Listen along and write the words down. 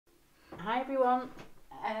Hi everyone.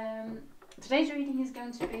 Today's reading is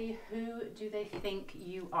going to be who do they think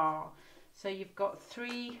you are. So you've got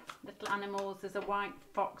three little animals. There's a white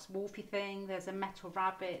fox wolfy thing, there's a metal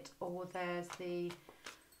rabbit, or there's the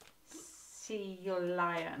sea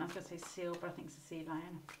lion. I was going to say seal, but I think it's a sea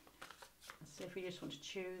lion. So if you just want to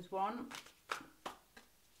choose one,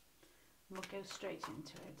 we'll go straight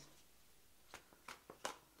into it.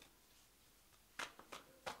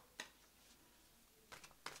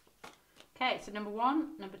 Okay, so number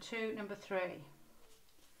one, number two, number three.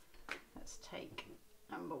 Let's take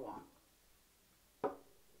number one.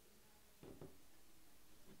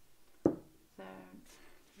 So,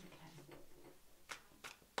 okay.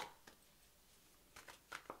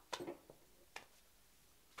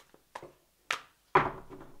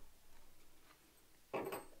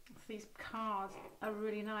 These cards are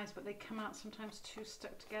really nice, but they come out sometimes too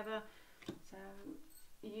stuck together. So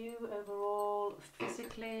you overall,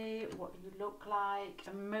 physically, what you look like,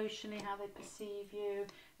 emotionally, how they perceive you,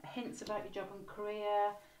 hints about your job and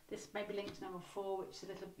career. This may be linked to number four, which is a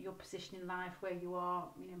little your position in life, where you are,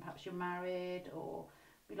 perhaps you're married or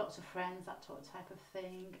with lots of friends, that sort of type of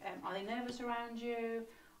thing. Are they nervous around you?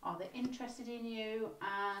 Are they interested in you?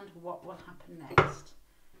 And what will happen next?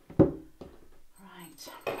 Right,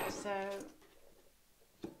 so,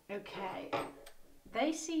 okay,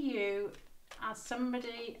 they see you as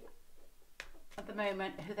somebody at the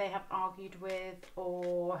moment who they have argued with,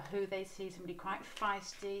 or who they see somebody quite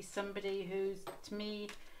feisty, somebody who's, to me,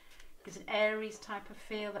 is an Aries type of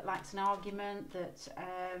feel, that likes an argument, that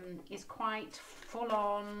is quite full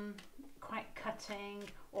on, quite cutting,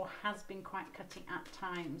 or has been quite cutting at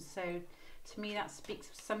times. So to me that speaks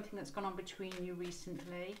of something that's gone on between you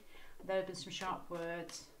recently. There have been some sharp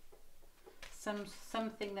words,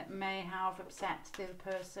 something that may have upset the other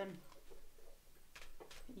person,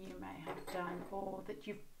 you may have done, or that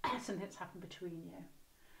you've something that's happened between you.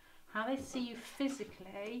 How they see you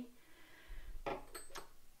physically.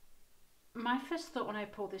 My first thought when I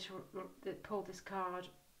pulled this card,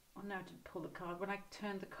 oh no, I didn't pull the card, when I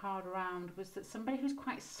turned the card around, was that somebody who's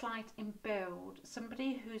quite slight in build,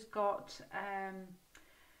 somebody who's got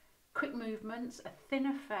quick movements, a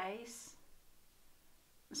thinner face,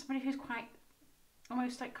 somebody who's quite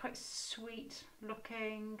almost like quite sweet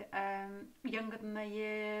looking, younger than their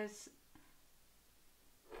years,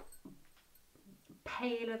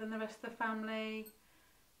 paler than the rest of the family,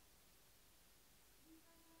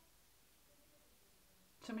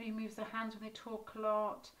 somebody who moves their hands when they talk a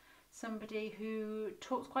lot, somebody who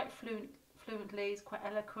talks quite fluently, is quite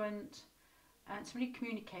eloquent, and somebody who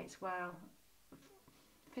communicates well.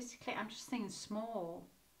 Physically, I'm just thinking small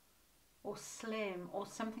or slim, or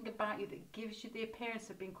something about you that gives you the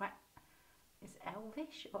appearance of being quite, is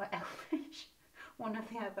elvish or elfish, one or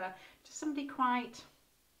the other. Just somebody quite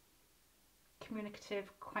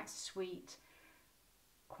communicative, quite sweet,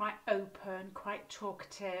 quite open, quite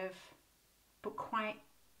talkative, but quite,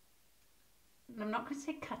 I'm not going to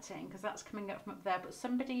say cutting because that's coming up from up there, but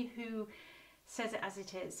somebody who says it as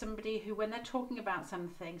it is, somebody who when they're talking about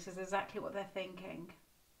something says exactly what they're thinking.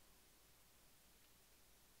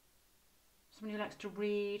 Somebody who likes to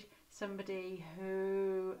read, somebody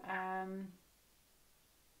who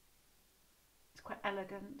is quite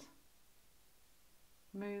elegant,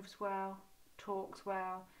 moves well, talks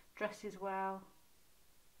well, dresses well.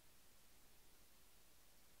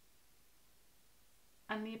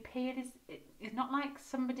 And the appeal is not like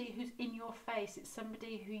somebody who's in your face, it's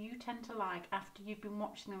somebody who you tend to like after you've been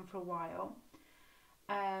watching them for a while.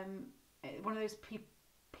 One of those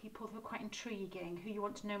people who are quite intriguing, who you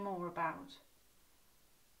want to know more about.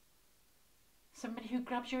 Somebody who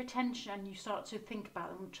grabs your attention and you start to think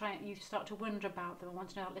about them, you start to wonder about them and want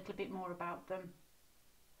to know a little bit more about them.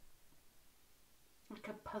 Like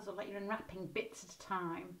a puzzle, like you're unwrapping bits at a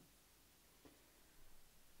time.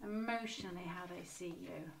 Emotionally, how they see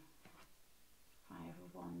you. Five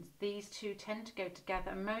of Wands. These two tend to go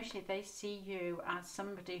together. Emotionally, they see you as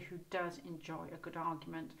somebody who does enjoy a good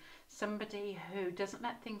argument. Somebody who doesn't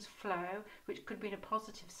let things flow, which could be in a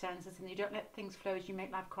positive sense, as in you don't let things flow as you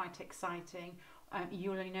make life quite exciting.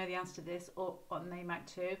 You only know the answer to this, or they might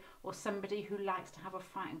too. Or somebody who likes to have a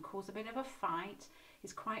fight and cause a bit of a fight,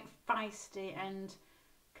 is quite feisty and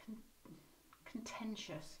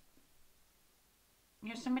contentious.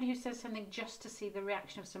 Somebody who says something just to see the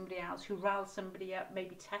reaction of somebody else, who riles somebody up,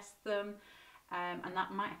 maybe test them, and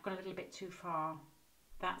that might have gone a little bit too far.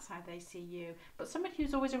 That's how they see you. But somebody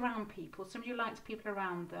who's always around people, somebody who likes people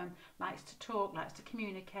around them, likes to talk, likes to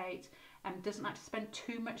communicate, and doesn't like to spend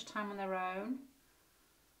too much time on their own.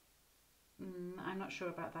 I'm not sure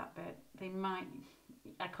about that bit. They might,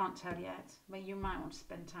 I can't tell yet. Well, you might want to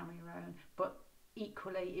spend time on your own, but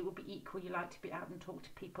equally, it will be equal. You like to be out and talk to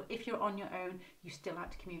people. If you're on your own, you still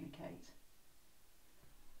like to communicate.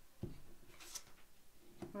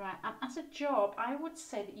 Right, and as a job, I would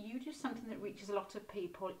say that you do something that reaches a lot of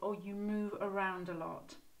people, or you move around a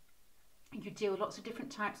lot. You deal with lots of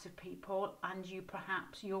different types of people, and you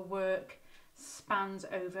perhaps your work spans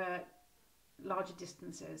over larger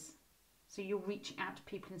distances. So you're reaching out to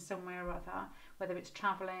people in some way or other, whether it's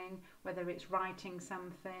travelling, whether it's writing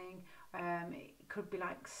something, it could be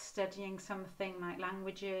like studying something like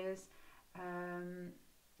languages,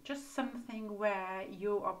 just something where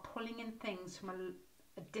you are pulling in things from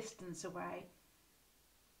a distance away,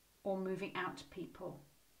 or moving out to people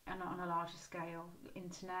and on a larger scale,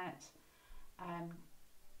 internet,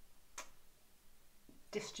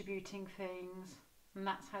 distributing things, and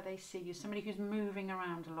that's how they see you. Somebody who's moving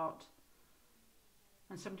around a lot,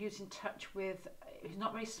 and somebody who's in touch with, who's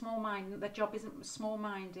not very small-minded. Their job isn't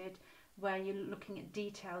small-minded, where you're looking at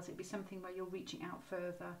details. It'd be something where you're reaching out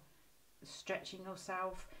further, stretching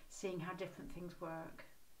yourself, seeing how different things work.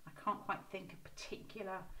 I can't quite think of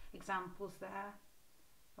particular examples there,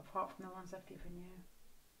 apart from the ones I've given you.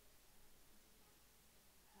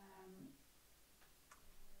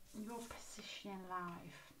 Your position in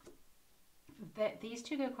life. These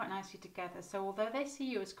two go quite nicely together. So although they see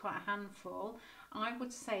you as quite a handful, I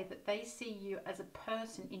would say that they see you as a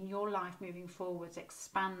person in your life moving forwards,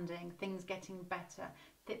 expanding, things getting better,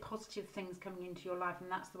 the positive things coming into your life,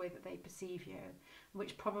 and that's the way that they perceive you,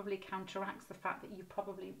 which probably counteracts the fact that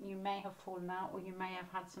you may have fallen out, or you may have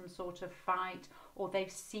had some sort of fight, or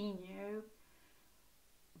they've seen you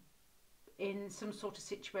in some sort of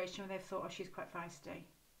situation where they've thought, oh, she's quite feisty.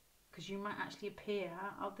 Because you might actually appear,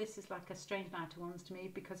 oh, this is like a strange night of ones to me,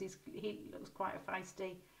 because he looks quite a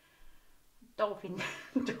feisty dolphin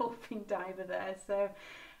diver there. So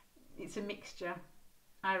it's a mixture.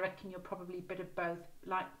 I reckon you're probably a bit of both.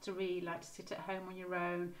 Like to read, like to sit at home on your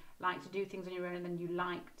own, like to do things on your own, and then you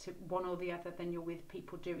like to one or the other. Then you're with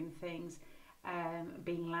people doing things,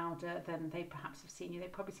 being louder than they perhaps have seen you. They've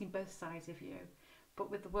probably seen both sides of you. But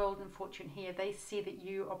with the World and Fortune here, they see that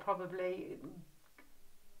you are probably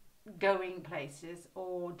going places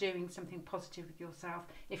or doing something positive with yourself.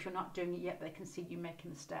 If you're not doing it yet, they can see you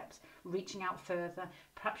making the steps, reaching out further.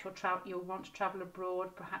 Perhaps you'll want to travel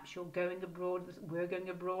abroad. Perhaps you're going abroad. We're going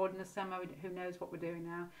abroad in the summer. Who knows what we're doing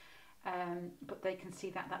now? But they can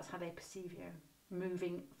see that that's how they perceive you,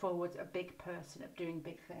 moving forward, a big person, of doing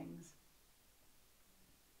big things.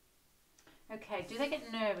 Okay, do they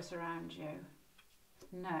get nervous around you?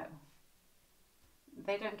 No.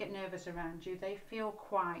 They don't get nervous around you. They feel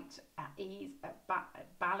quite at ease,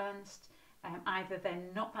 balanced. Either they're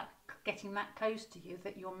not getting that close to you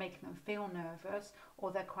that you're making them feel nervous, or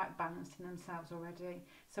they're quite balanced in themselves already.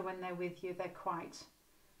 So when they're with you, they're quite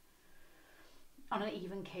on an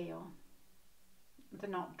even keel. They're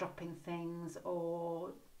not dropping things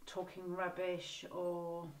or talking rubbish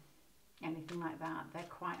or anything like that. They're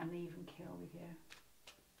quite on an even keel with you.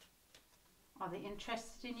 Are they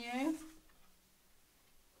interested in you?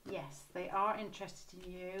 Yes, they are interested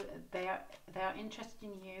in you. They are interested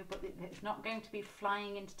in you, but it's not going to be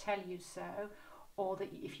flying in to tell you so, or that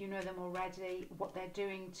if you know them already, what they're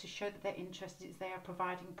doing to show that they're interested is they are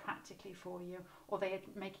providing practically for you, or they are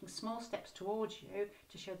making small steps towards you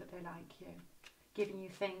to show that they like you, giving you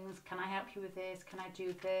things. Can I help you with this? Can I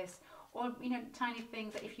do this? Or tiny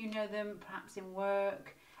things that if you know them, perhaps in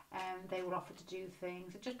work, they will offer to do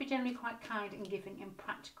things. Just be generally quite kind and giving in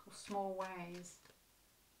practical small ways.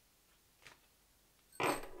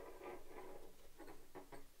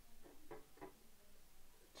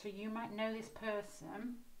 So you might know this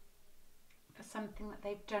person for something that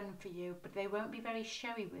they've done for you, but they won't be very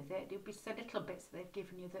showy with it. It'll be so little bits that they've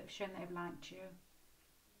given you that have shown they've liked you.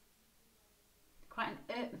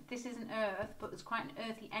 This isn't earth, but there's quite an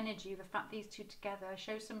earthy energy. The fact these two together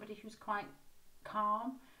shows somebody who's quite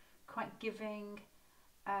calm, quite giving,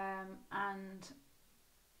 and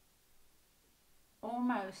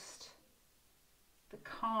almost the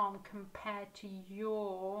calm compared to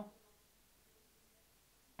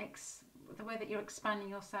the way that you're expanding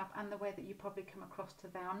yourself and the way that you probably come across to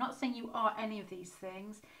them. I'm not saying you are any of these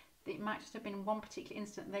things. It might just have been one particular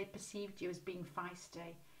instant they perceived you as being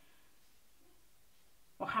feisty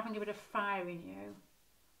or having a bit of fire in you.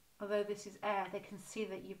 Although this is air, they can see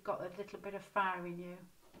that you've got a little bit of fire in you.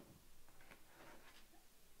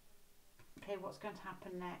 Okay, what's going to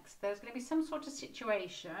happen next? There's going to be some sort of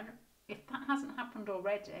situation, if that hasn't happened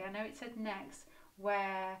already, I know it said next,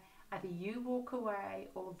 where either you walk away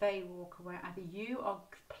or they walk away. Either you are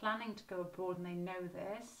planning to go abroad and they know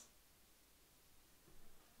this,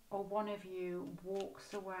 or one of you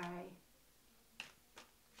walks away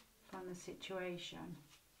from the situation.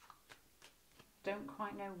 Don't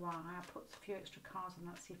quite know why. I put a few extra cards on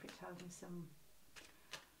that, see if it tells me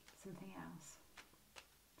something else.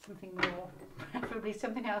 Something more. Preferably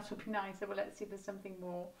something else would be nicer, but let's see if there's something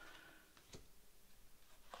more.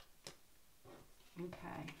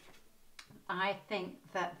 Okay. I think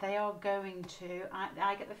that they are going to,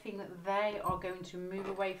 I get the feeling that they are going to move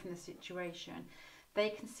away from the situation. They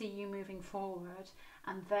can see you moving forward,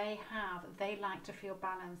 and they like to feel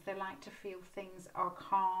balanced. They like to feel things are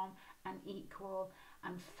calm and equal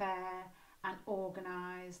and fair and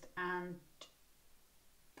organised, and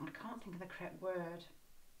I can't think of the correct word,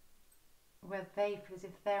 where they feel as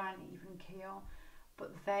if they're on an even keel,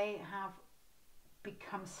 but they have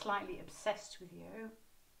become slightly obsessed with you.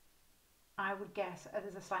 I would guess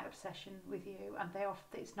there's a slight obsession with you, and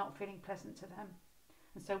it's not feeling pleasant to them.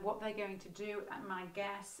 And so what they're going to do, at my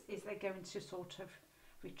guess, is they're going to sort of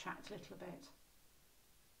retract a little bit.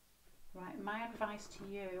 Right, my advice to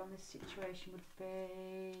you on this situation would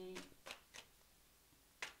be,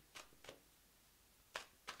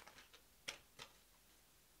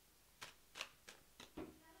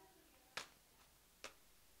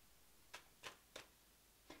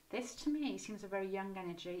 this to me seems a very young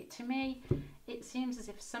energy. To me, it seems as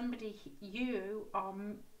if you are,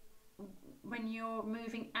 when you're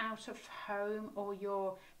moving out of home or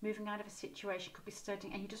you're moving out of a situation, could be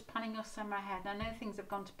studying, and you're just planning your summer ahead. And I know things have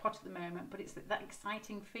gone to pot at the moment, but it's that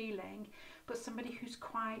exciting feeling. But somebody who's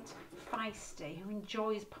quite feisty, who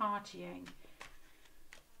enjoys partying,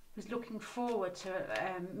 who's looking forward to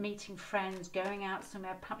meeting friends, going out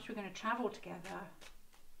somewhere, perhaps we're going to travel together.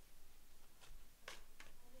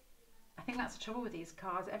 I think that's the trouble with these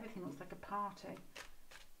cards. Everything looks like a party.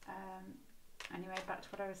 Anyway, back to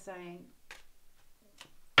what I was saying.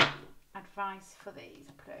 Advice for these.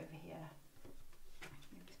 I'll put it over here.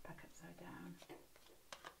 Move this back upside down.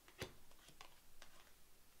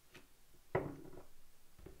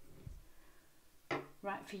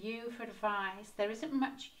 Right, for you, for advice, there isn't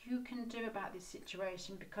much you can do about this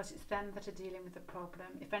situation because it's them that are dealing with the problem.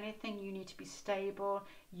 If anything, you need to be stable,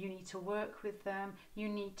 you need to work with them, you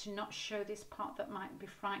need to not show this part that might be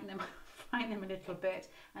frightening them a little bit,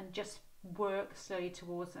 and just work slowly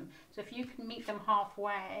towards them. So if you can meet them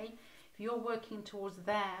halfway, if you're working towards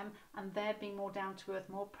them and they're being more down to earth,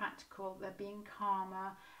 more practical, they're being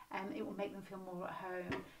calmer, it will make them feel more at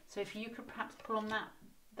home. So if you could perhaps pull on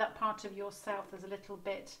that part of yourself that's a little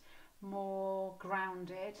bit more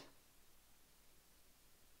grounded,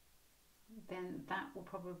 then that will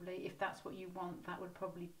probably, if that's what you want, that would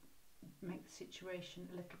probably make the situation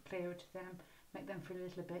a little clearer to them, make them feel a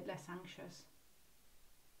little bit less anxious.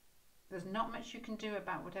 There's not much you can do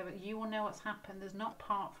about whatever. You will know what's happened. There's not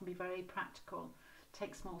apart from be very practical.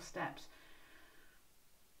 Take small steps.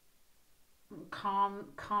 Calm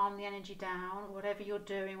the energy down. Whatever you're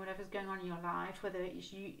doing, whatever's going on in your life, whether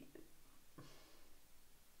it's you,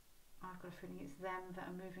 I've got a feeling it's them that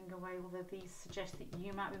are moving away, although these suggest that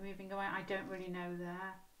you might be moving away. I don't really know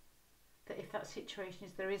there. That if that situation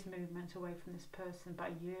is, there is movement away from this person by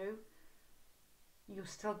you,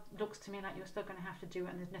 still, looks to me like you're still going to have to do it,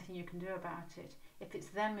 and there's nothing you can do about it. If it's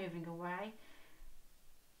them moving away,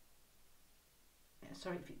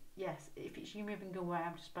 if it's you moving away,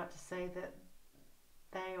 I'm just about to say that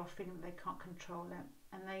they are feeling that they can't control it,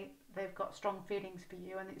 and they've got strong feelings for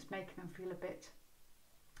you, and it's making them feel a bit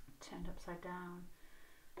turned upside down.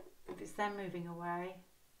 If it's them moving away,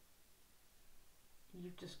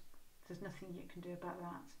 there's nothing you can do about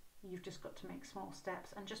that. You've just got to make small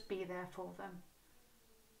steps and just be there for them.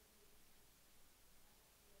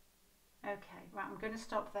 Okay, right, I'm going to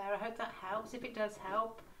stop there. I hope that helps. If it does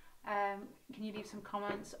help, can you leave some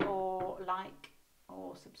comments or like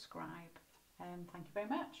or subscribe? Thank you very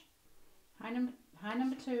much. Hi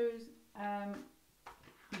number twos. I'm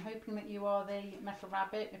hoping that you are the metal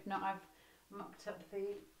rabbit. If not, I've mucked up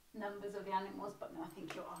the numbers of the animals, but no, I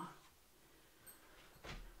think you are.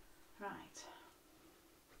 Right.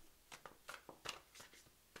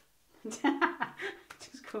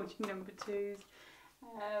 Just called you number twos.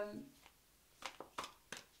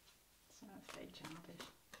 So that's very childish.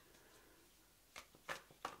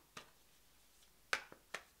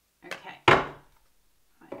 Okay.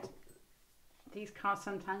 Right. These cards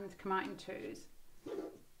sometimes come out in twos.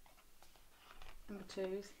 Number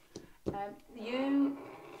twos. You,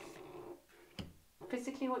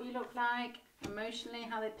 physically what you look like, emotionally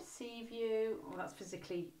how they perceive you, well that's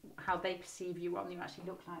physically how they perceive you rather than you actually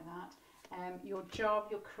look like that. Your job,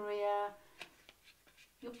 your career,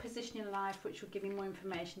 your position in life, which will give you more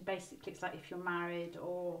information. Basically it's like if you're married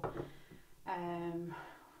or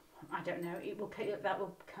I don't know, it will, that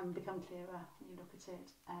will become clearer when you look at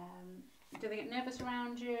it. Do they get nervous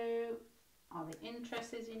around you? Are they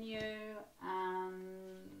interested in you?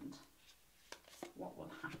 And what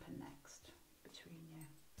will happen next between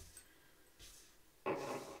you?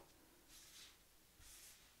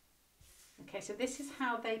 Okay, so this is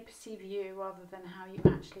how they perceive you rather than how you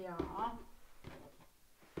actually are.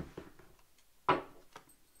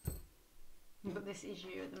 But this is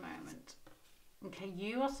you at the moment. Okay,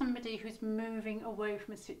 you are somebody who's moving away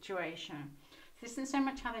from a situation. This isn't so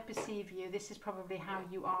much how they perceive you. This is probably how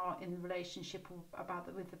you are in the relationship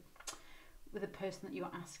with the person that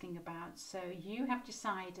you're asking about. So you have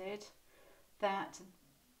decided that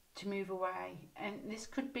to move away, and this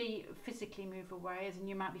could be physically move away, as in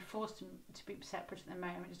you might be forced to be separate at the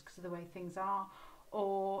moment just because of the way things are,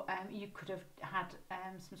 or you could have had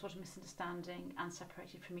some sort of misunderstanding and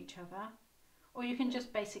separated from each other. Or you can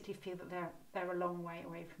just basically feel that they're a long way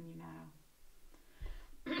away from you now.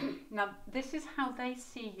 Now, this is how they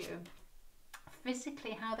see you.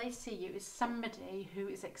 Physically, how they see you is somebody who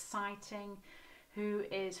is exciting, who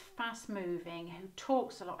is fast moving, who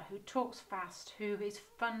talks a lot, who talks fast, who is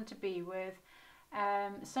fun to be with.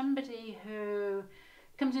 Somebody who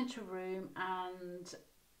comes into a room and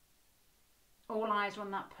all eyes are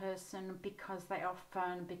on that person because they are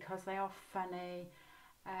fun, because they are funny.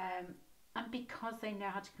 And because they know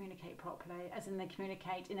how to communicate properly, as in they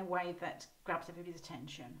communicate in a way that grabs everybody's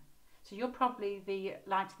attention. So you're probably the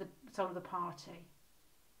light of the soul of the party.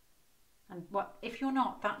 And what if you're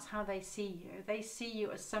not, that's how they see you. They see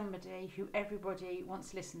you as somebody who everybody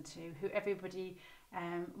wants to listen to, who everybody,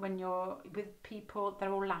 when you're with people,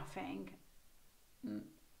 they're all laughing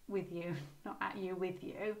with you, not at you, with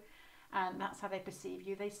you. And that's how they perceive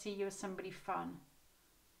you. They see you as somebody fun.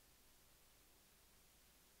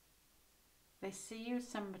 They see you as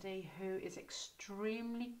somebody who is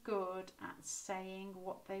extremely good at saying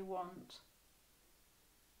what they want,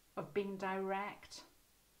 of being direct,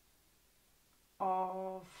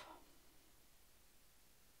 of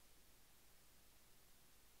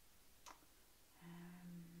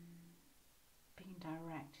being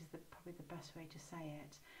direct is probably the best way to say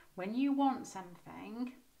it. When you want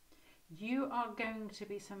something, you are going to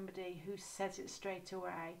be somebody who says it straight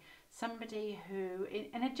away. Somebody who,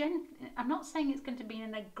 I'm not saying it's going to be in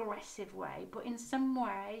an aggressive way, but in some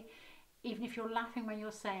way, even if you're laughing when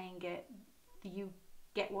you're saying it, you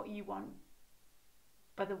get what you want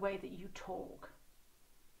by the way that you talk.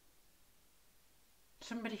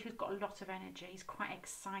 Somebody who's got a lot of energy, is quite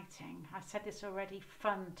exciting. I said this already,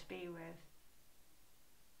 fun to be with.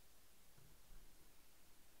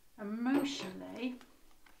 Emotionally,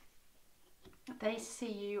 they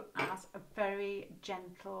see you as a very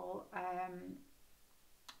gentle,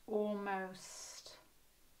 almost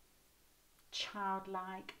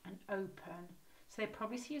childlike and open. So they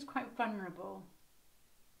probably see you as quite vulnerable.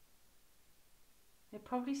 They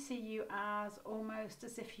probably see you as almost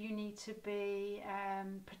as if you need to be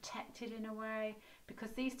protected in a way, because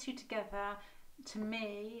these two together, to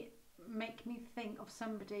me, make me think of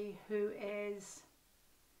somebody who is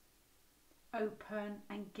open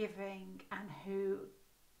and giving, and who,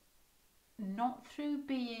 not through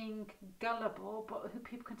being gullible, but who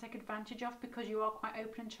people can take advantage of because you are quite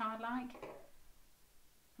open and childlike.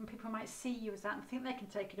 And people might see you as that and think they can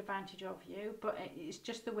take advantage of you, but it's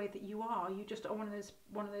just the way that you are. You just are one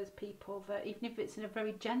of those people that, even if it's in a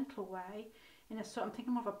very gentle way, in a sort, I'm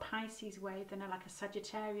thinking more of a Pisces way than like a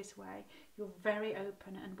Sagittarius way, you're very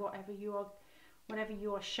open, and whatever you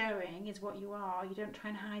are showing is what you are. You don't try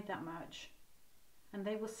and hide that much. And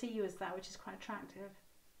they will see you as that, which is quite attractive,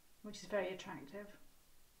 which is very attractive.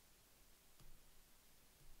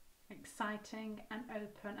 Exciting and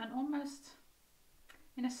open, and almost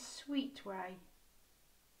in a sweet way.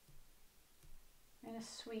 In a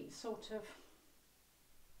sweet sort of,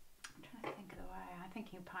 I'm trying to think of the way, I'm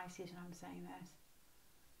thinking of Pisces when I'm saying this.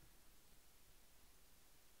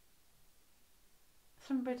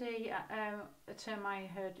 Somebody, a term I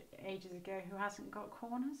heard ages ago, who hasn't got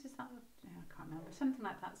corners, is that, I can't remember, something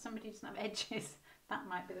like that. Somebody who doesn't have edges, that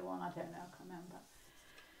might be the one, I don't know, I can't remember.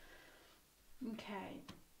 Okay.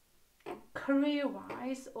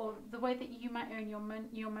 Career-wise, or the way that you might earn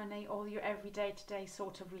your money, or your everyday to-day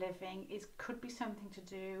sort of living, could be something to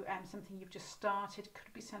do, something you've just started,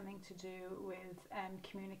 could be something to do with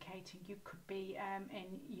communicating. You could be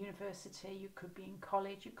in university, you could be in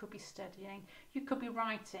college, you could be studying, you could be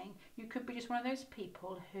writing, you could be just one of those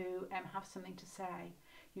people who have something to say.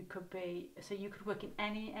 You could be, so you could work in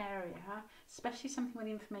any area, especially something where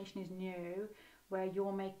the information is new, where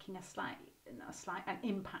you're making a slight an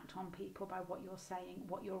impact on people by what you're saying,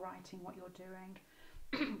 what you're writing, what you're doing.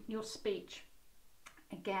 your speech,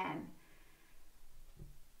 again,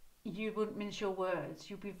 you wouldn't mince your words.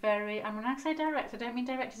 You'd be very, and when I say direct, I don't mean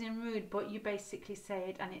direct as in rude, but you basically say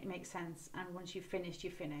it and it makes sense. And once you've finished,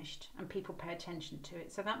 you're finished, and people pay attention to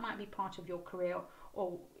it. So that might be part of your career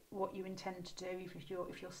or what you intend to do, even if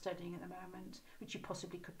you're studying at the moment, which you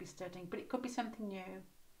possibly could be studying, but it could be something new.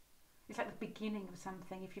 It's like the beginning of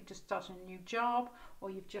something. If you've just started a new job,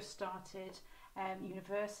 or you've just started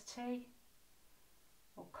university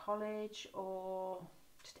or college, or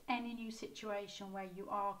just any new situation where you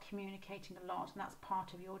are communicating a lot, and that's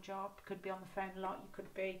part of your job. You could be on the phone a lot, you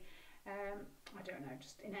could be, I don't know,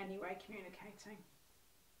 just in any way communicating.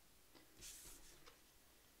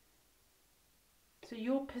 So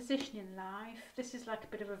your position in life, this is like a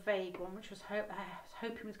bit of a vague one, which I was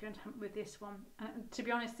hoping was going to happen with this one. To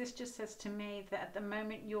be honest, this just says to me that at the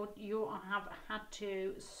moment you have had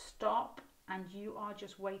to stop, and you are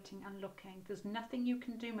just waiting and looking. There's nothing you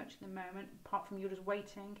can do much at the moment apart from you're just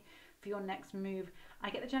waiting for your next move. I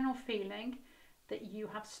get the general feeling that you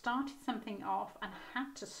have started something off and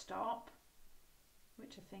had to stop,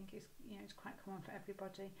 which I think is, is quite common for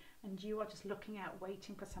everybody, and you are just looking out,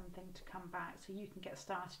 waiting for something to come back so you can get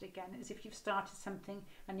started again, as if you've started something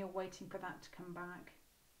and you're waiting for that to come back.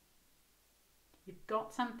 You've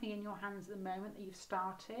got something in your hands at the moment that you've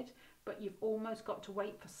started, but you've almost got to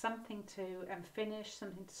wait for something to finish,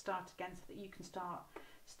 something to start again, so that you can start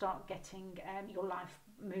getting your life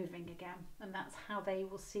moving again. And that's how they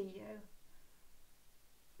will see you.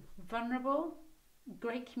 Vulnerable,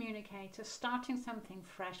 great communicator, starting something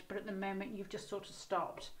fresh, but at the moment you've just sort of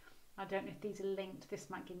stopped. I don't know if these are linked. This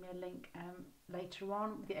might give me a link later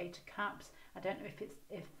on with the Eight of Cups. I don't know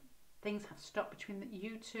if things have stopped between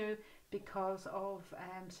you two because of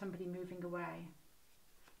somebody moving away.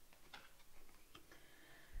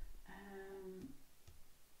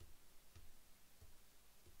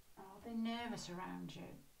 Are they nervous around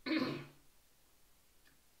you?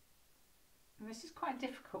 And this is quite a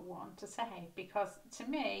difficult one to say, because to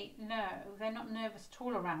me, no, they're not nervous at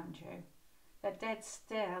all around you. They're dead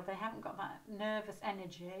still. They haven't got that nervous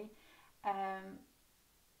energy. I'm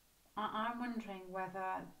wondering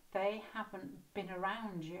whether they haven't been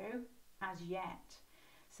around you as yet.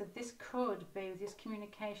 So this could be this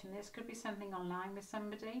communication. This could be something online with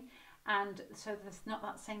somebody, and so there's not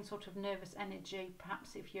that same sort of nervous energy,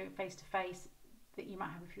 perhaps if you're face to face, that you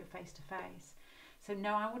might have if you're face to face. So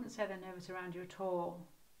no, I wouldn't say they're nervous around you at all.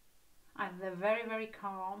 Either they're very, very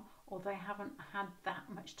calm, or they haven't had that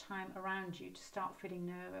much time around you to start feeling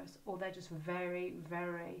nervous, or they're just very,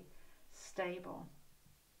 very stable.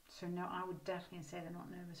 So no, I would definitely say they're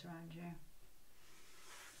not nervous around you.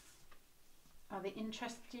 Are they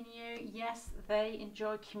interested in you? Yes, they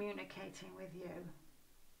enjoy communicating with you.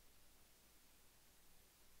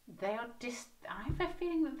 They are I have a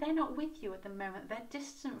feeling that they're not with you at the moment. They're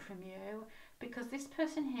distant from you, because this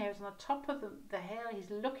person here is on the top of the hill. He's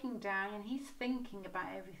looking down and he's thinking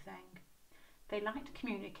about everything. They like to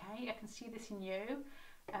communicate. I can see this in you,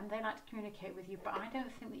 and they like to communicate with you, but I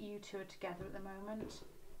don't think that you two are together at the moment.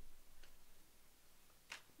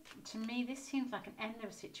 To me, this seems like an end of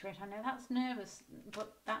a situation. I know that's nervous,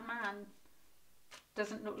 but that man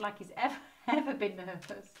doesn't look like he's ever been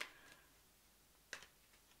nervous.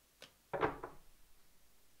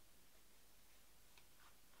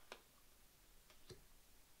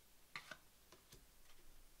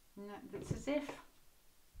 No, it's as if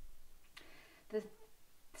there's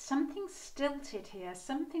something stilted here.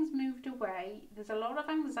 Something's moved away. There's a lot of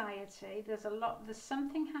anxiety. There's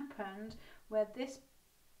something happened where this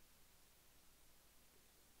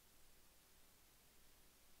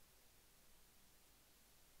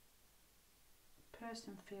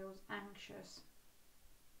person feels anxious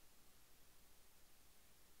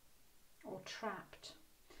or trapped.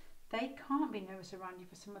 They can't be nervous around you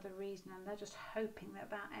for some other reason, and they're just hoping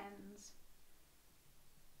that ends.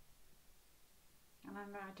 And I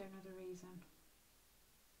don't know the reason.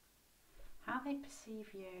 How they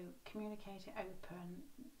perceive you, communicating open,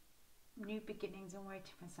 new beginnings and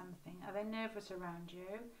waiting for something. Are they nervous around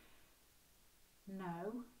you?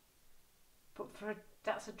 No. But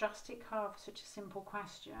that's a drastic card for such a simple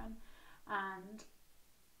question. And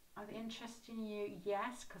are they interested in you?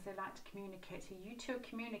 Yes, because they like to communicate. So you two are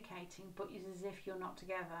communicating, but it's as if you're not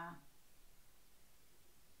together.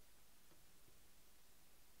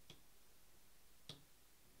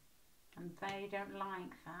 And they don't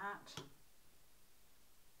like that.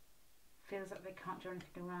 Feels like they can't do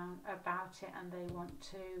anything about it, and they want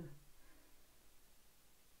to.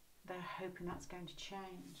 They're hoping that's going to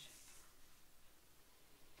change.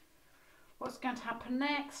 What's going to happen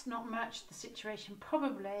next? Not much. The situation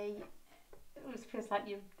probably always feels like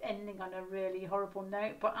you're ending on a really horrible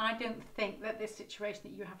note, but I don't think that this situation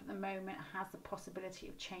that you have at the moment has the possibility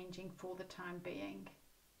of changing for the time being.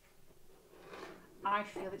 I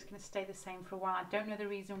feel it's going to stay the same for a while. I don't know the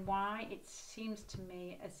reason why. It seems to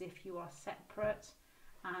me as if you are separate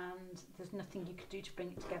and there's nothing you could do to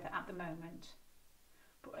bring it together at the moment.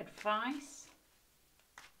 But advice,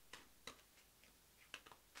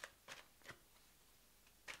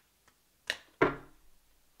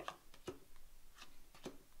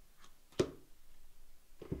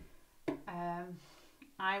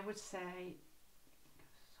 I would say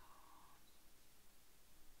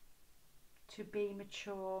to be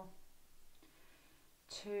mature,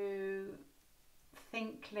 to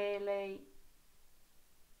think clearly,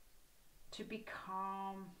 to be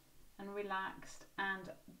calm and relaxed,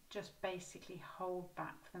 and just basically hold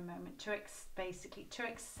back for the moment, to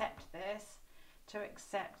accept this, to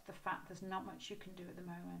accept the fact there's not much you can do at the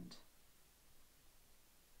moment.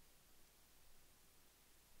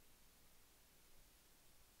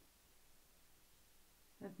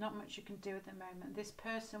 There's not much you can do at the moment. This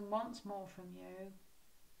person wants more from you,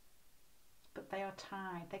 but they are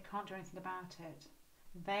tied. They can't do anything about it.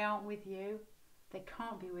 They aren't with you. They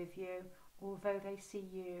can't be with you, although they see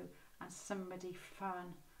you as somebody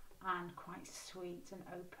fun and quite sweet and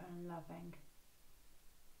open and loving.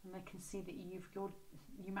 And they can see that you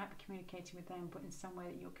might be communicating with them, but in some way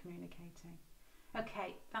that you're communicating.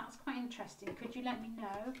 Okay, that's quite interesting. Could you let me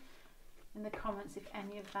know in the comments if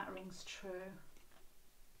any of that rings true?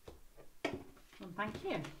 Well, thank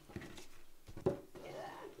you.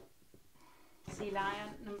 Sea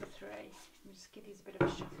Lion, number 3. Let me just give these a bit of a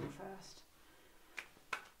shuffle first.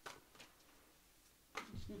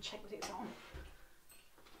 I'm just going to check that it's on.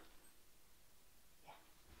 Yeah.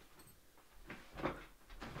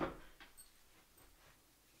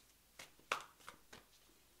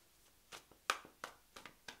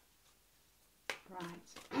 Right.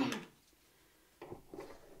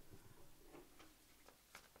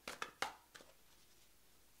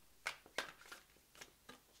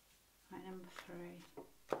 Number 3.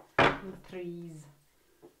 Number 3s.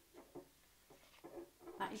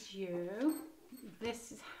 That is you.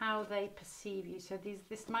 This is how they perceive you. So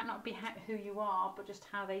this might not be who you are, but just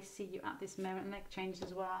how they see you at this moment, and that changes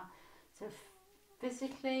as well. So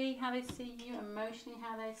physically, how they see you, emotionally,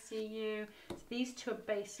 how they see you. So these two are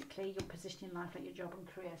basically your position in life, like your job and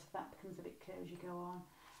career. So that becomes a bit clear as you go on.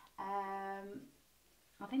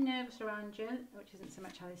 Are they nervous around you, which isn't so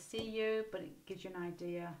much how they see you, but it gives you an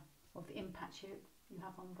idea of the impact you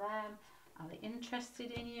have on them. Are they interested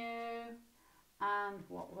in you? And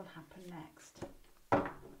what will happen next? Okay.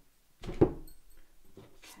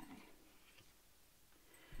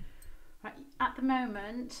 Right, at the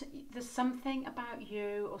moment, there's something about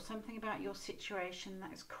you or something about your situation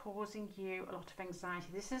that is causing you a lot of anxiety.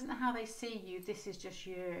 This isn't how they see you, this is just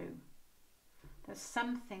you. There's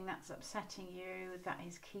something that's upsetting you that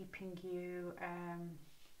is keeping you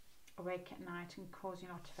awake at night and causing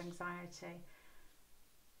a lot of anxiety.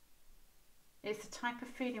 It's the type of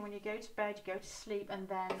feeling when you go to bed, you go to sleep, and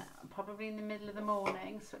then probably in the middle of the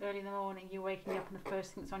morning, so early in the morning, you're waking up and the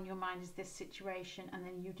first thing that's on your mind is this situation, and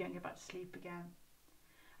then you don't go back to sleep again.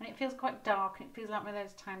 And it feels quite dark, and it feels like one of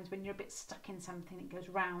those times when you're a bit stuck in something that goes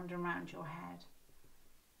round and round your head.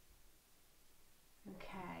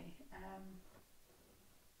 Okay.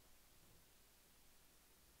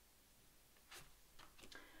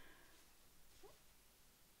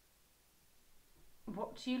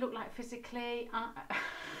 What do you look like physically?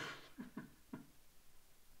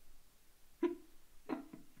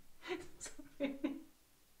 Sorry.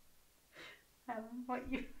 What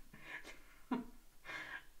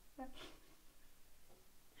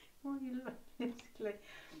you look like physically?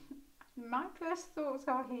 My first thoughts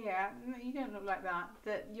are here. You don't look like that.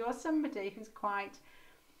 That you're somebody who's quite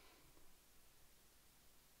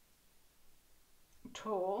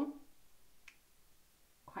tall,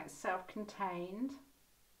 quite self-contained.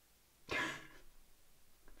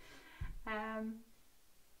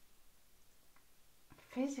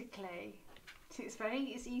 Physically, see,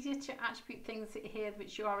 it's easier to attribute things here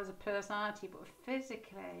which you are as a personality, but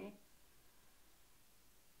physically,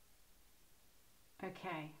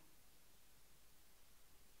 okay,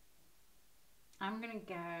 I'm going to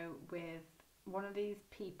go with one of these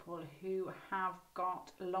people who have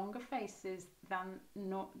got longer faces than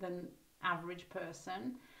average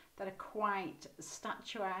person, that are quite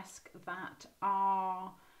statuesque, that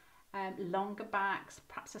are longer backs,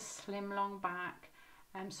 perhaps a slim long back,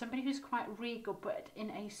 somebody who's quite regal but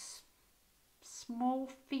in a small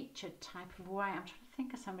featured type of way. I'm trying to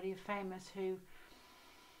think of somebody famous who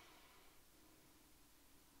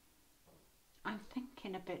I'm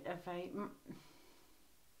thinking a bit of a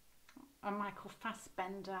Michael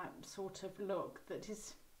Fassbender sort of look that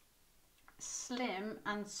is slim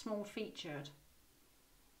and small featured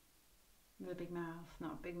with a big mouth,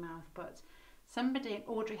 not a big mouth, but somebody,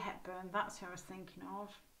 Audrey Hepburn, that's who I was thinking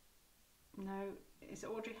of. No, is it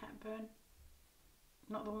Audrey Hepburn?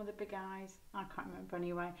 Not the one with the big eyes. I can't remember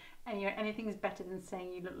anyway. Anyway, anything's better than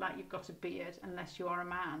saying you look like you've got a beard unless you are a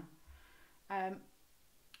man.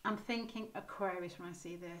 I'm thinking Aquarius when I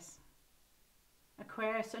see this.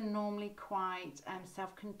 Aquarius are normally quite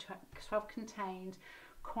self-contained,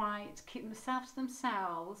 quite keep themselves to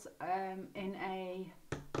themselves in a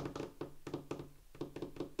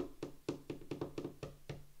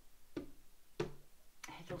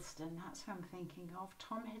Hiddleston, that's who I'm thinking of,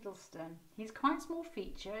 Tom Hiddleston. He's quite small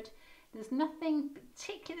featured. There's nothing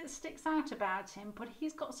particular that sticks out about him, but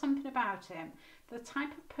he's got something about him. The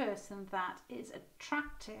type of person that is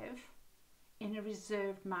attractive in a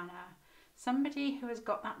reserved manner. Somebody who has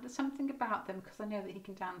got that something about them, because I know that he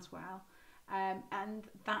can dance well, and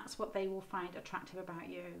that's what they will find attractive about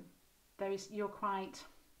you. You're quite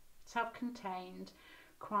self-contained,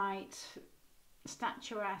 quite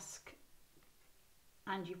statuesque,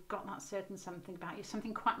 and you've got that certain something about you,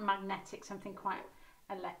 something quite magnetic, something quite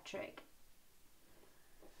electric.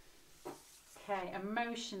 Okay,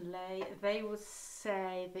 emotionally, they will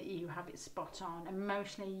say that you have it spot on.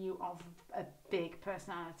 Emotionally, you are a big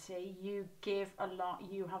personality. You give a lot.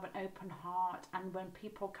 You have an open heart. And when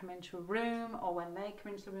people come into a room or when they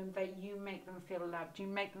come into the room, you make them feel loved. You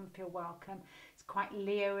make them feel welcome. It's quite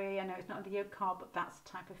Leo-y. I know it's not a Leo card, but that's the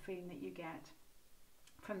type of feeling that you get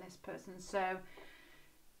from this person. So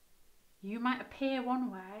you might appear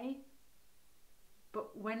one way,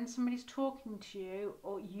 but when somebody's talking to you,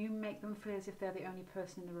 or you make them feel as if they're the only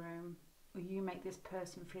person in the room, or you make this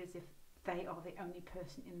person feel as if they are the only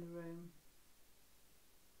person in the room.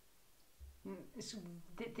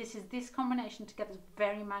 This combination together is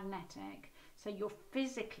very magnetic. So you're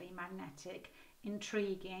physically magnetic,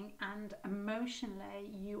 intriguing, and emotionally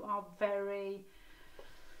you are very...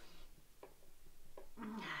 I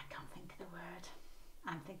can't think of the word.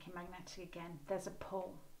 I'm thinking magnetic again. There's a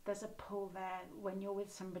pull. There's a pull there when you're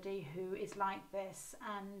with somebody who is like this,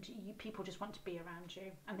 and people just want to be around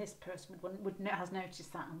you. And this person has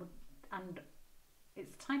noticed that, and it's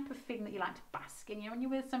the type of thing that you like to bask in. You know, when you're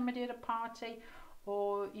with somebody at a party,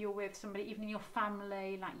 or you're with somebody even in your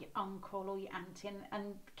family, like your uncle or your auntie,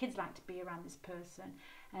 and kids like to be around this person.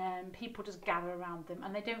 People just gather around them,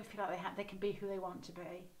 and they don't feel like they can be who they want to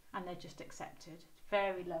be, and they're just accepted. It's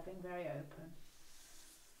very loving, very open.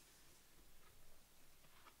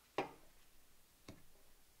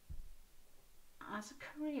 As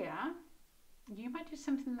a career, you might do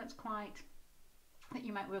something that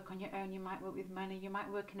you might work on your own. You might work with money. You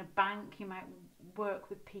might work in a bank. You might work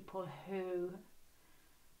with people who,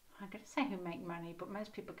 I'm going to say who make money, but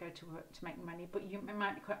most people go to work to make money. But it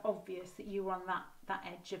might be quite obvious that you're on that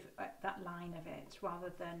edge of that line of it,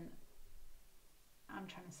 rather than, I'm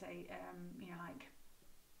trying to say, like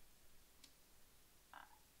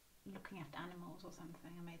looking after animals or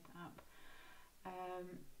something. I made that up.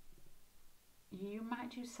 You might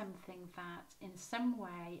do something that in some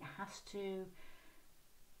way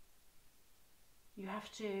you have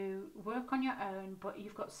to work on your own, but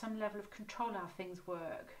you've got some level of control how things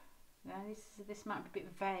work. Now, this might be a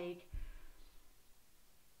bit vague.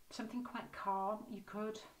 Something quite calm. You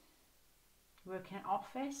could work in an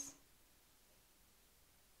office.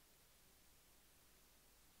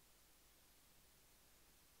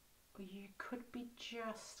 Or you could be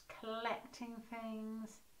just collecting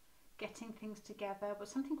things, getting things together, but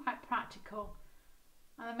something quite practical.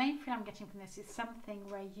 And the main thing I'm getting from this is something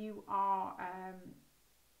where you are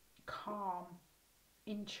calm,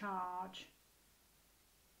 in charge.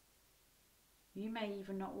 You may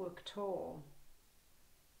even not work at all.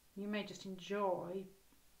 You may just enjoy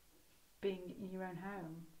being in your own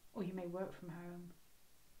home, or you may work from home.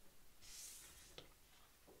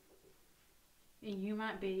 You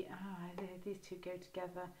might be, these two go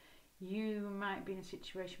together. You might be in a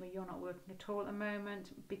situation where you're not working at all at the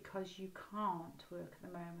moment because you can't work at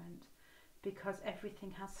the moment because everything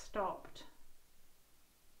has stopped.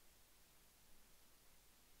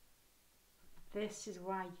 This is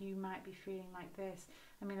why you might be feeling like this.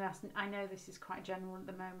 I mean, I know this is quite general at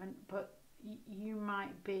the moment, but you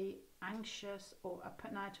might be anxious or up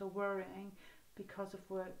at night or worrying because of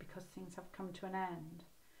work, because things have come to an end.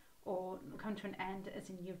 Or come to an end as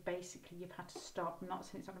in you've had to stop. I'm not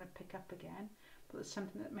saying it's not going to pick up again, but there's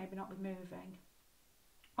something that maybe not be moving.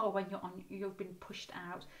 Or when you've been pushed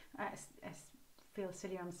out, feel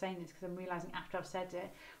silly I'm saying this because I'm realising after I've said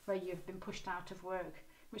it, where you've been pushed out of work,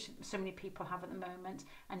 which so many people have at the moment,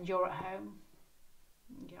 and you're at home.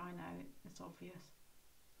 Yeah, I know, it's obvious.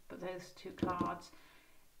 But those two cards,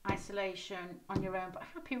 isolation, on your own, but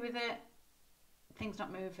happy with it, things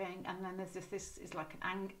not moving, and then there's this is like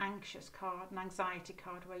an anxious card, an anxiety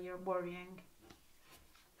card where you're worrying.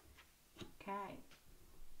 Okay.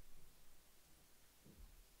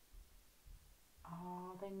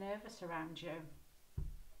 Are they nervous around you?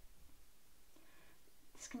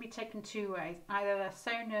 This can be taken two ways. Either they're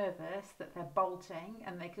so nervous that they're bolting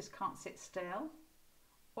and they just can't sit still,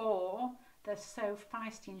 or they're so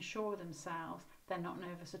feisty and sure of themselves they're not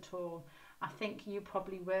nervous at all. I think you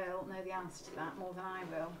probably will know the answer to that more than I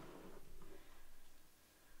will.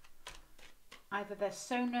 Either they're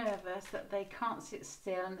so nervous that they can't sit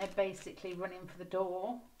still and they're basically running for the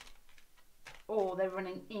door, or they're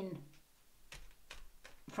running in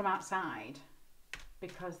from outside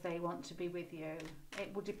because they want to be with you.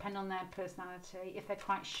 It will depend on their personality. If they're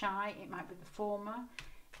quite shy, it might be the former.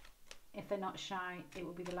 If they're not shy, it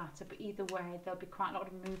will be the latter. But either way, there'll be quite a lot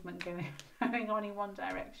of movement going on in one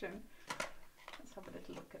direction. Let's have a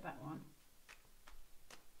little look at that one.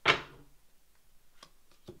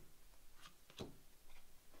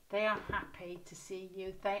 They are happy to see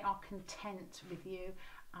you. They are content with you.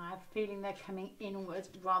 I'm feeling they're coming inwards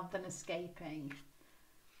rather than escaping.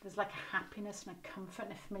 There's like a happiness and a comfort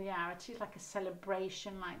and a familiarity, like a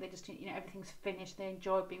celebration, like they just, you know, everything's finished, they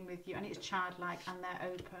enjoy being with you, and it's childlike and they're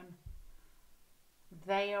open.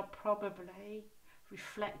 They are probably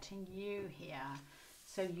reflecting you here.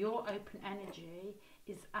 So your open energy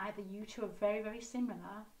is either you two are very, very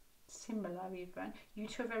similar even, you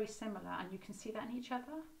two are very similar, and you can see that in each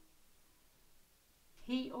other.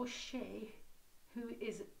 He or she, who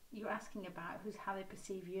is you're asking about, who's how they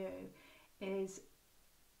perceive you, is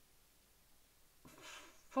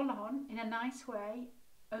full on, in a nice way,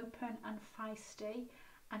 open and feisty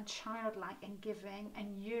and childlike and giving,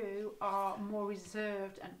 and you are more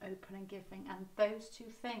reserved and open and giving, and those two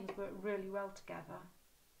things work really well together.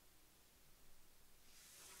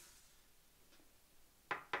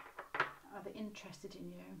 Are they interested in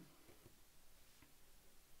you?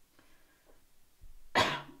 Four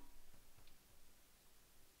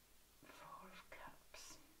of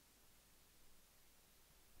Cups.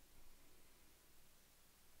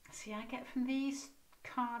 See, I get from these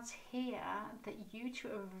cards here that you two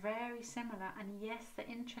are very similar, and yes, they're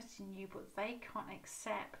interested in you, but they can't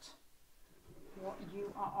accept what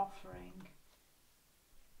you are offering.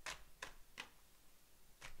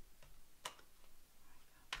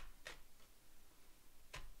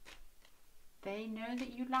 They know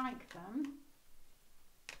that you like them,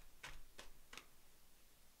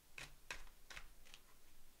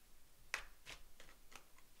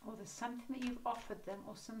 or there's something that you've offered them,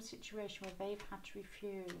 or some situation where they've had to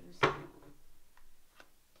refuse.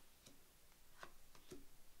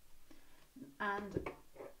 And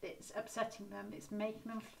it's upsetting them, it's making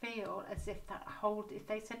them feel as if that if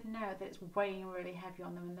they said no, that it's weighing really heavy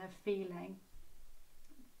on them, and they're feeling,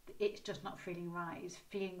 it's just not feeling right, it's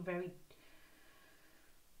feeling very,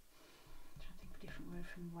 I'm trying to think of a different word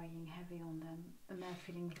from weighing heavy on them, and they're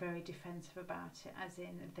feeling very defensive about it, as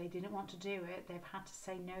in if they didn't want to do it, they've had to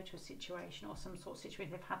say no to a situation, or some sort of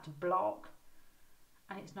situation they've had to block,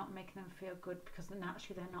 and it's not making them feel good, because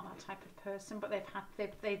naturally they're not that type of person, but they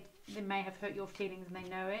may have hurt your feelings and they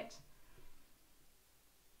know it.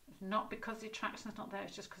 It's not because the attraction's not there,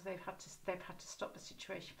 it's just because they've had to stop the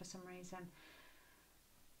situation for some reason.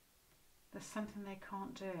 There's something they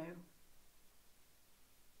can't do,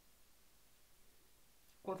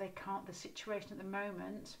 or they can't, the situation at the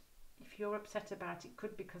moment, if you're upset about it,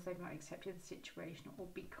 could be because they've not accepted the situation, or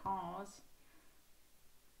because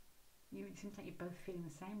it seems like you're both feeling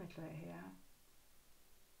the same a little bit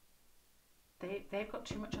here. They've got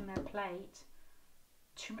too much on their plate,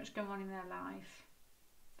 too much going on in their life.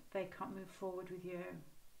 They can't move forward with you.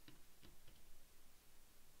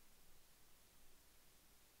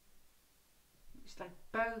 It's like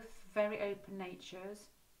both very open natures,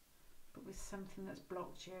 but with something that's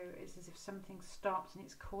blocked you. It's as if something stopped and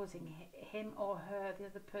it's causing him or her, the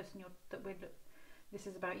other person this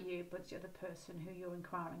is about you, but it's the other person who you're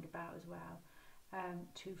inquiring about as well,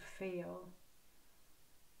 to feel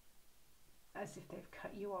as if they've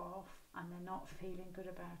cut you off and they're not feeling good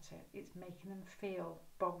about it. It's making them feel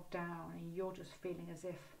bogged down, and you're just feeling as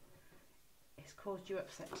if it's caused you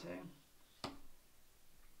upset too.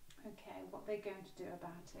 Okay, what they're going to do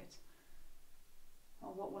about it,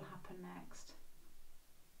 or what will happen next.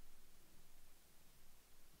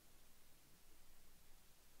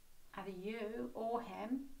 Either you or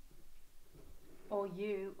him or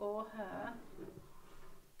you or her,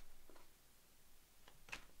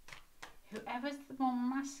 whoever's the more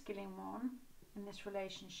masculine one in this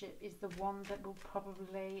relationship is the one that will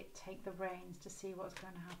probably take the reins to see what's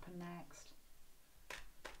going to happen next.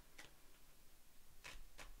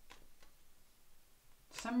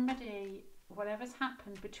 Somebody, whatever's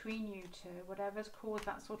happened between you two, whatever's caused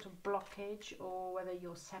that sort of blockage, or whether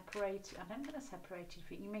you're separated, I don't think they're separated,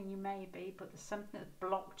 you mean you may be, but there's something that's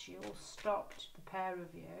blocked you or stopped the pair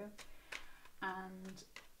of you, and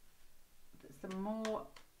it's the more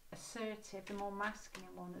assertive, the more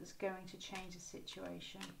masculine one that's going to change the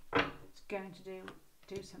situation. It's going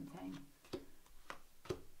to do something.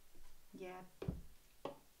 Yeah,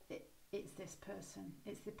 it's this person.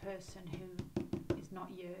 It's the person who is not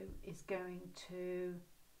you, is going to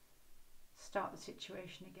start the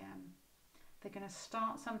situation again. They're going to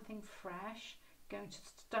start something fresh, going to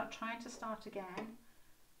start trying to start again,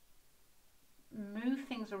 move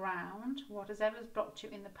things around, whatever's blocked you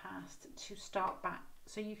in the past, to start back,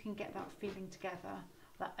 so you can get that feeling together,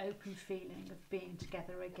 that open feeling of being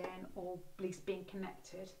together again, or at least being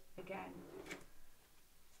connected again.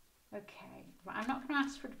 Okay, right, I'm not going to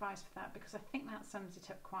ask for advice for that because I think that sums it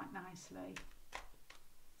up quite nicely.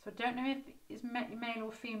 So I don't know if it's male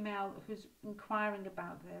or female who's inquiring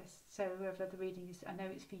about this, so whoever the reading is, I know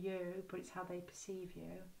it's for you, but it's how they perceive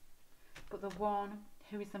you. But the one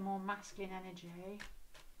who is the more masculine energy,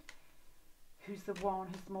 who's the one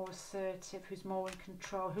who's more assertive, who's more in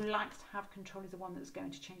control, who likes to have control, is the one that's going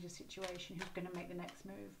to change the situation, who's going to make the next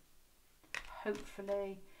move.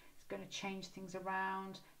 Hopefully it's going to change things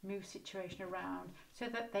around, move situation around, so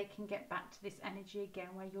that they can get back to this energy again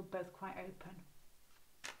where you're both quite open.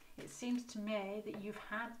 It seems to me that you've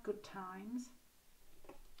had good times.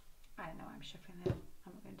 I don't know, I'm shuffling it.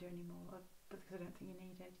 I'm not going to do any more because I don't think you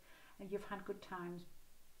need it. And you've had good times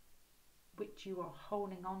which you are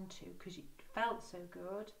holding on to because it felt so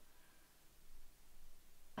good,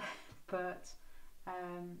 but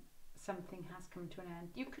something has come to an end.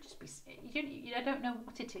 You could just be, I don't know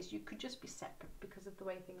what it is, you could just be separate because of the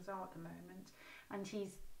way things are at the moment, and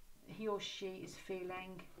he or she is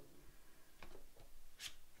feeling,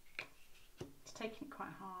 it's taking it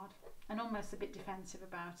quite hard and almost a bit defensive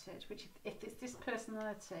about it, which if it's this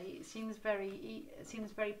personality, it seems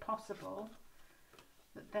very possible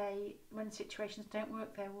that they, when situations don't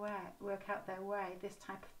work out their way, this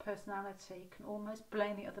type of personality can almost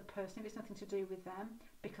blame the other person if it's nothing to do with them,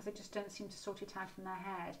 because they just don't seem to sort it out in their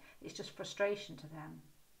head. It's just frustration to them.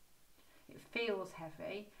 It feels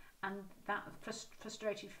heavy, and that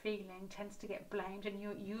frustrated feeling tends to get blamed, and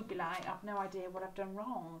you'd be like, I've no idea what I've done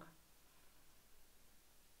wrong.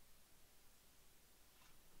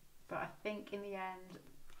 But I think in the end,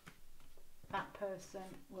 that person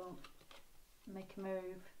will make a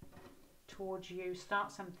move towards you,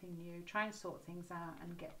 start something new, try and sort things out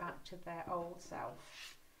and get back to their old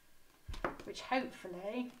self, which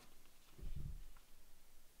hopefully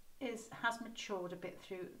has matured a bit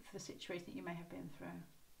through the situation that you may have been through,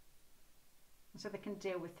 and so they can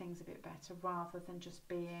deal with things a bit better rather than just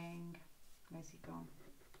being, where's he gone,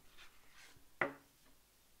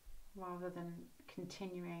 rather than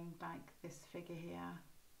continuing like this figure here.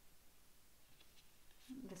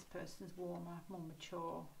 This person's warmer, more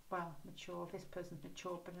mature. Well, mature. This person's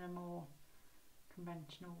mature, but in a more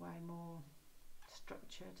conventional way, more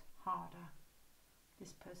structured, harder.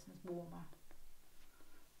 This person's warmer.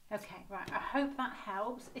 Okay, right. I hope that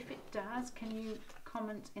helps. If it does, can you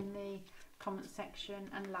comment in the comment section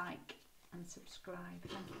and like and subscribe?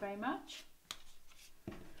 Thank you very much.